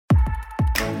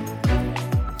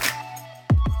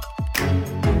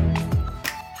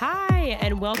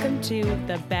and welcome to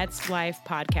the Bet's Life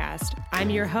podcast.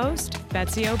 I'm your host,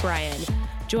 Betsy O'Brien.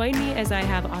 Join me as I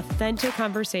have authentic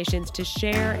conversations to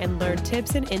share and learn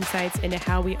tips and insights into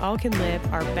how we all can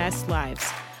live our best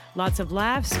lives. Lots of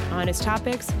laughs, honest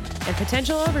topics, and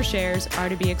potential overshares are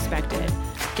to be expected.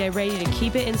 Get ready to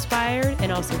keep it inspired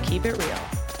and also keep it real.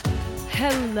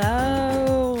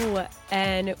 Hello,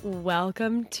 and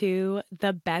welcome to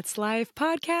the Bet's Life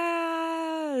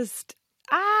podcast.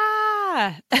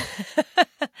 I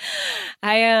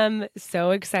am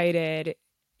so excited.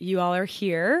 You all are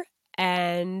here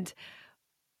and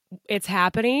it's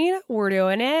happening. We're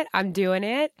doing it. I'm doing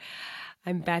it.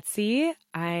 I'm Betsy.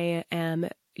 I am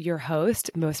your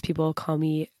host. Most people call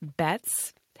me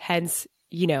Bets, hence,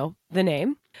 the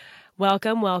name.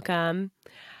 Welcome.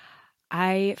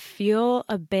 I feel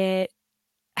a bit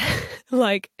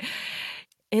like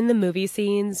in the movie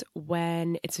scenes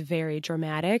when it's very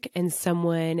dramatic and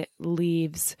someone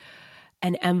leaves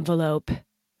an envelope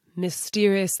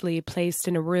mysteriously placed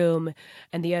in a room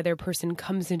and the other person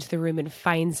comes into the room and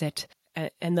finds it,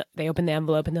 and they open the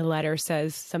envelope and the letter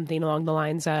says something along the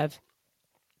lines of,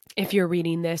 "If you're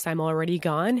reading this, I'm already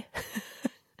gone."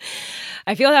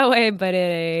 I feel that way, but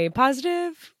in a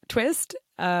positive twist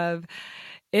of,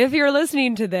 if you're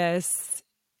listening to this,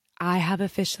 I have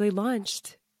officially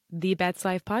launched the Bet's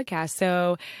Life podcast.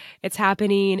 So it's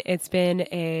happening. It's been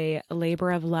a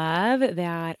labor of love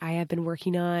that I have been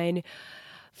working on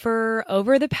for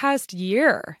over the past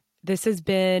year. This has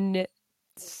been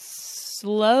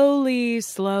slowly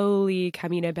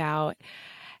coming about.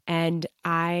 And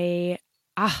I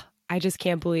just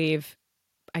can't believe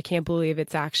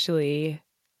it's actually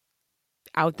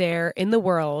out there in the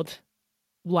world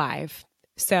live.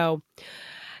 So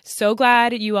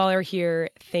glad you all are here.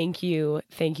 Thank you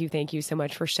so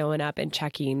much for showing up and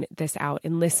checking this out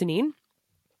and listening.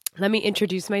 Let me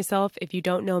introduce myself. If you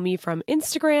don't know me from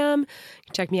Instagram,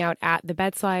 check me out at The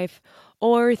Bet's Life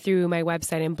or through my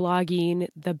website and blogging,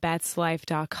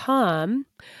 thebetslife.com.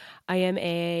 I am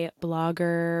a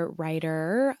blogger,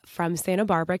 writer from Santa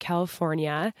Barbara,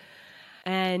 California,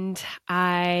 and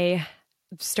I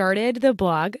started the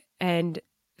blog and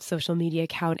social media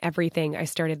account, everything. I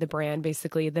started the brand,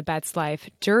 basically The Bet's Life,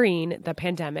 during the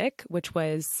pandemic, which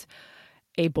was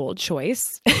a bold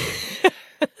choice.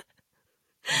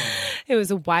 It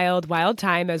was a wild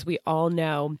time, as we all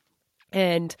know.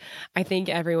 And I think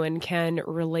everyone can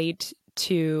relate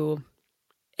to,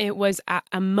 it was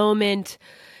a moment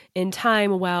in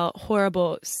time, while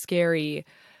horrible, scary,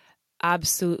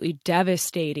 absolutely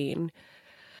devastating,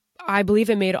 I believe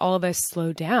it made all of us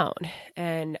slow down.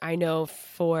 And I know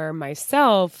for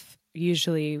myself,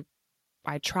 usually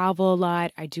I travel a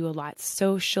lot, I do a lot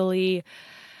socially.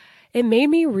 It made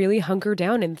me really hunker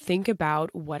down and think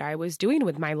about what I was doing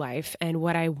with my life and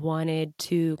what I wanted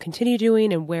to continue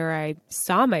doing and where I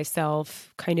saw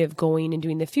myself kind of going and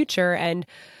doing the future. And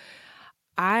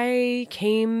I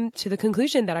came to the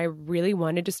conclusion that I really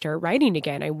wanted to start writing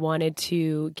again. I wanted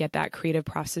to get that creative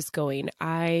process going.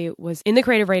 I was in the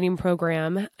creative writing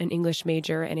program, an English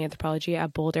major and anthropology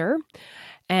at Boulder,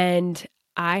 and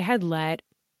I had let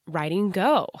writing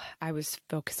go. I was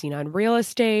focusing on real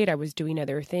estate. I was doing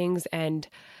other things, and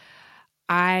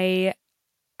I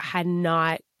had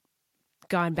not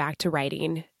gone back to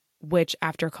writing, which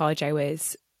after college I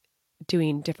was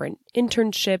doing different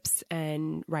internships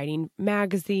and writing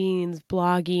magazines,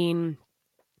 blogging.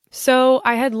 So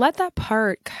I had let that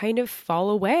part kind of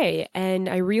fall away. And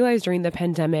I realized during the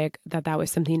pandemic that that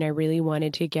was something I really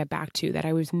wanted to get back to, that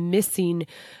I was missing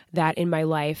that in my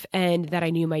life, and that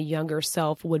I knew my younger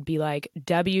self would be like,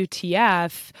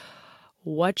 WTF,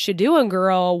 what you doing,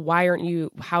 girl? Why aren't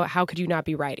you, how could you not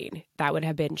be writing? That would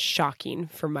have been shocking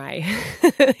for my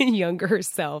younger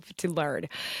self to learn.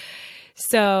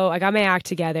 So I got my act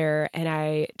together and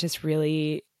I just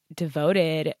really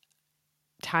devoted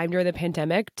time during the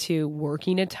pandemic to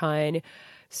working a ton,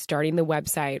 starting the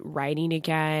website, writing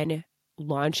again,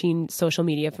 launching social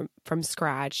media from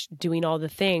scratch, doing all the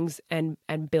things and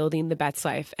building the Bet's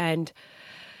Life. And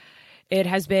it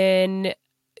has been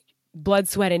blood,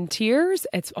 sweat, and tears.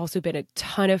 It's also been a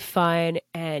ton of fun.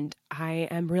 And I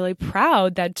am really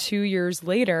proud that 2 years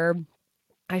later,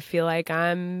 I feel like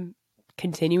I'm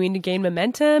continuing to gain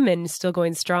momentum and still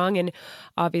going strong. And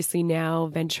obviously now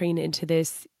venturing into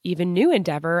this even new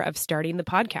endeavor of starting the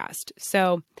podcast.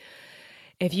 So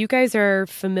if you guys are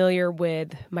familiar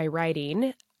with my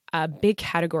writing, a big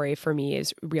category for me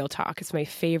is real talk. It's my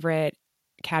favorite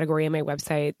category on my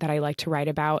website that I like to write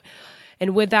about.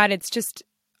 And with that, it's just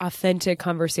authentic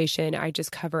conversation. I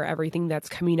just cover everything that's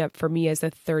coming up for me as a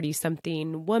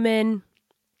 30-something woman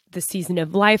the season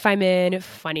of life I'm in,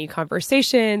 funny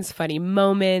conversations, funny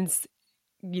moments,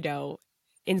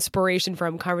 inspiration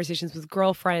from conversations with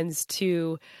girlfriends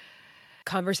to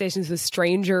conversations with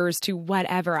strangers to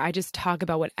whatever. I just talk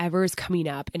about whatever is coming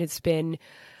up. And it's been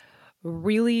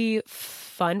really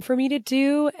fun for me to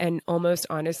do, and almost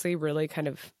honestly, really kind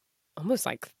of almost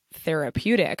like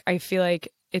therapeutic. I feel like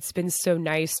it's been so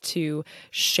nice to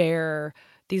share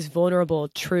these vulnerable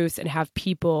truths and have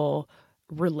people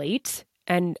relate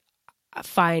and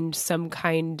find some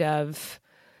kind of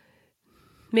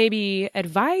maybe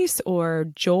advice or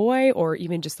joy or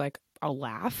even just like a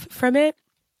laugh from it.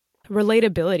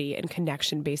 Relatability and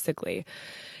connection, basically.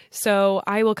 So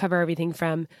I will cover everything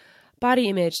from body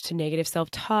image to negative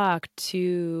self-talk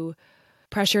to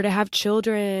pressure to have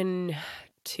children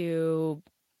to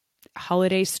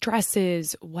holiday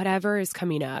stresses, whatever is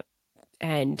coming up.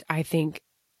 And I think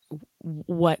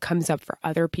what comes up for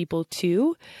other people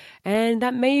too. And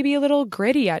that may be a little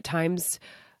gritty at times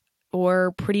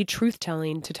or pretty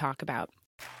truth-telling to talk about.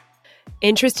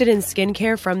 Interested in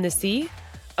skincare from the sea?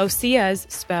 Osea's,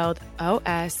 spelled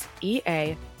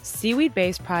O-S-E-A,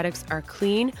 seaweed-based products are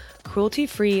clean,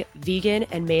 cruelty-free, vegan,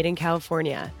 and made in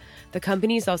California. The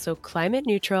company is also climate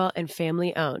neutral and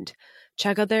family-owned.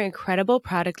 Check out their incredible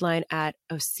product line at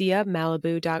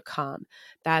OseaMalibu.com.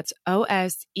 That's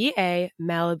O-S-E-A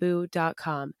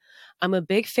Malibu.com. I'm a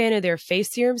big fan of their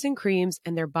face serums and creams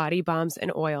and their body balms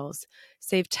and oils.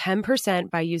 Save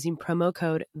 10% by using promo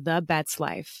code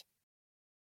TheBetsLife.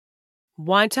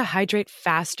 Want to hydrate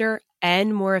faster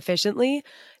and more efficiently?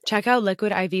 Check out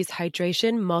Liquid IV's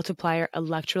Hydration Multiplier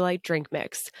Electrolyte Drink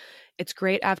Mix. It's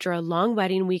great after a long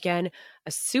wedding weekend,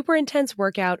 a super intense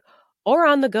workout, or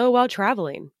on the go while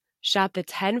traveling. Shop the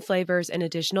 10 flavors and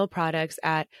additional products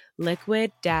at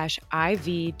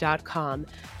liquid-iv.com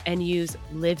and use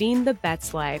Living the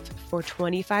Bets Life for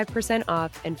 25%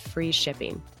 off and free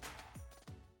shipping.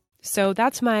 So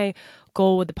that's my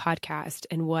goal with the podcast,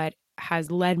 and what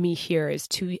has led me here is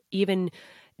to even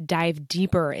dive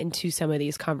deeper into some of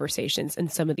these conversations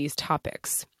and some of these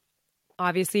topics.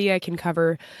 Obviously, I can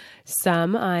cover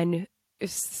some on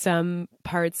some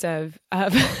parts of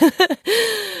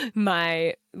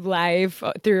my life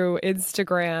through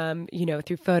Instagram,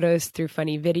 through photos, through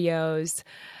funny videos.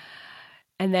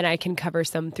 And then I can cover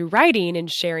some through writing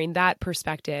and sharing that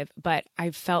perspective. But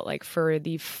I felt like for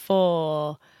the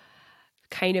full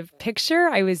kind of picture,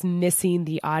 I was missing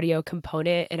the audio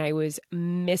component, and I was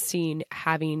missing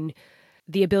having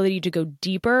the ability to go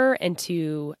deeper and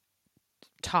to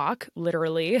talk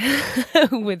literally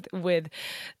with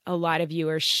a lot of you,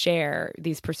 or share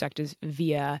these perspectives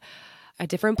via a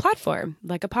different platform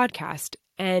like a podcast.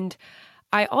 And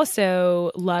I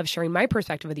also love sharing my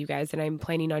perspective with you guys, and I'm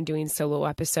planning on doing solo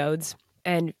episodes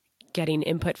and getting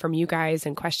input from you guys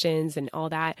and questions and all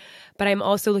that. But I'm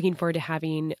also looking forward to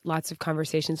having lots of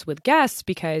conversations with guests,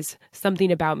 because something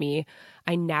about me,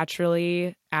 I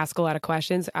naturally ask a lot of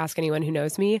questions, ask anyone who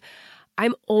knows me.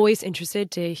 I'm always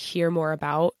interested to hear more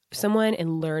about someone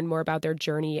and learn more about their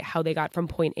journey, how they got from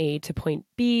point A to point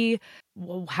B,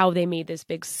 how they made this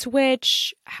big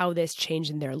switch, how this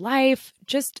changed in their life.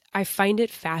 Just, I find it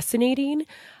fascinating.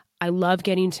 I love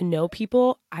getting to know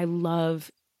people. I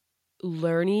love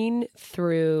learning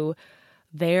through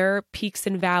their peaks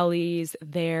and valleys,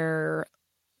 their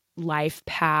life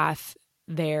path,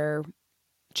 their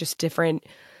just different,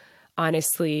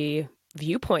 honestly,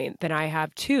 viewpoint than I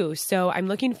have too. So I'm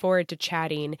looking forward to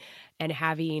chatting and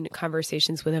having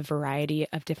conversations with a variety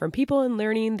of different people and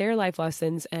learning their life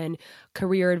lessons and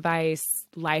career advice,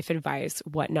 life advice,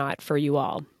 whatnot for you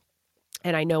all.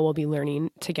 And I know we'll be learning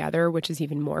together, which is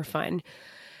even more fun.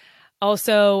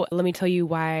 Also, let me tell you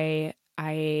why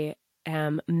I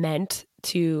am meant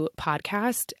to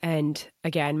podcast. And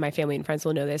again, my family and friends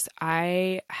will know this.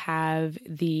 I have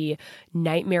the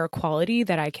nightmare quality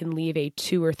that I can leave a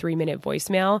 2 or 3 minute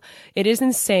voicemail. It is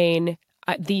insane.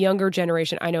 The younger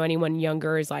generation, I know anyone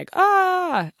younger is like,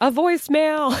 a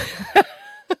voicemail.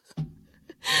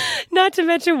 Not to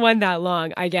mention one that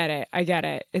long. I get it.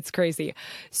 It's crazy.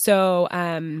 So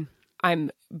I'm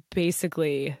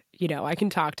basically, I can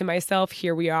talk to myself.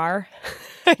 Here we are.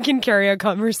 I can carry a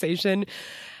conversation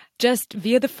just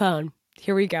via the phone.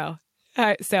 Here we go.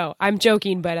 So I'm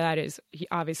joking, but that is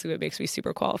obviously what makes me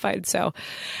super qualified. So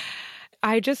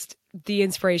the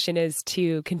inspiration is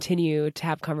to continue to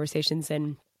have conversations,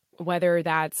 and whether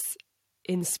that's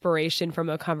inspiration from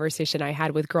a conversation I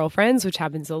had with girlfriends, which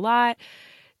happens a lot,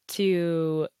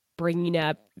 to bringing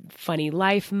up funny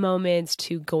life moments,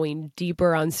 to going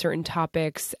deeper on certain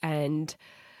topics and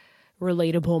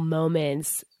relatable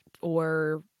moments,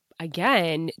 or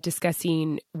again,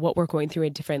 discussing what we're going through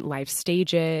at different life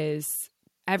stages,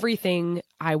 everything.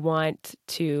 I want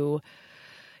to,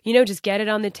 just get it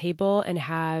on the table and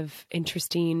have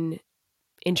interesting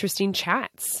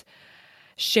chats.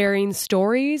 Sharing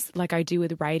stories like I do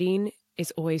with writing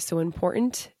is always so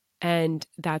important. And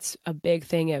that's a big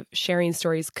thing of sharing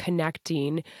stories,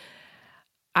 connecting.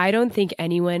 I don't think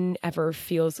anyone ever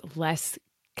feels less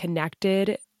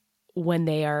connected when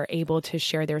they are able to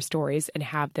share their stories and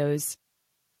have those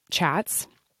chats.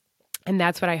 And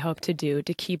that's what I hope to do,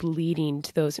 to keep leading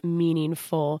to those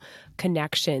meaningful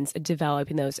connections,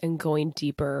 developing those and going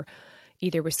deeper,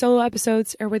 either with solo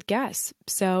episodes or with guests.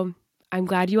 So I'm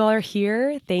glad you all are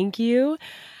here. Thank you.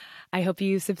 I hope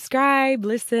you subscribe,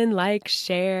 listen, like,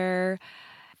 share,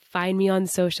 find me on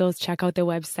socials, check out the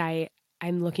website.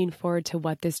 I'm looking forward to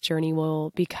what this journey will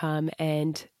become.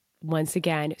 And once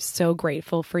again, so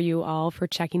grateful for you all for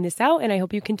checking this out. And I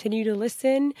hope you continue to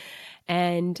listen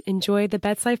and enjoy the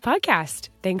Bet's Life podcast.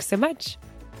 Thanks so much.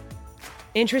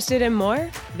 Interested in more?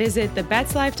 Visit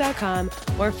thebetslife.com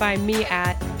or find me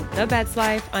at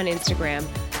thebetslife on Instagram.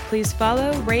 Please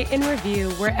follow, rate, and review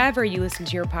wherever you listen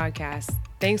to your podcasts.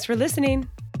 Thanks for listening.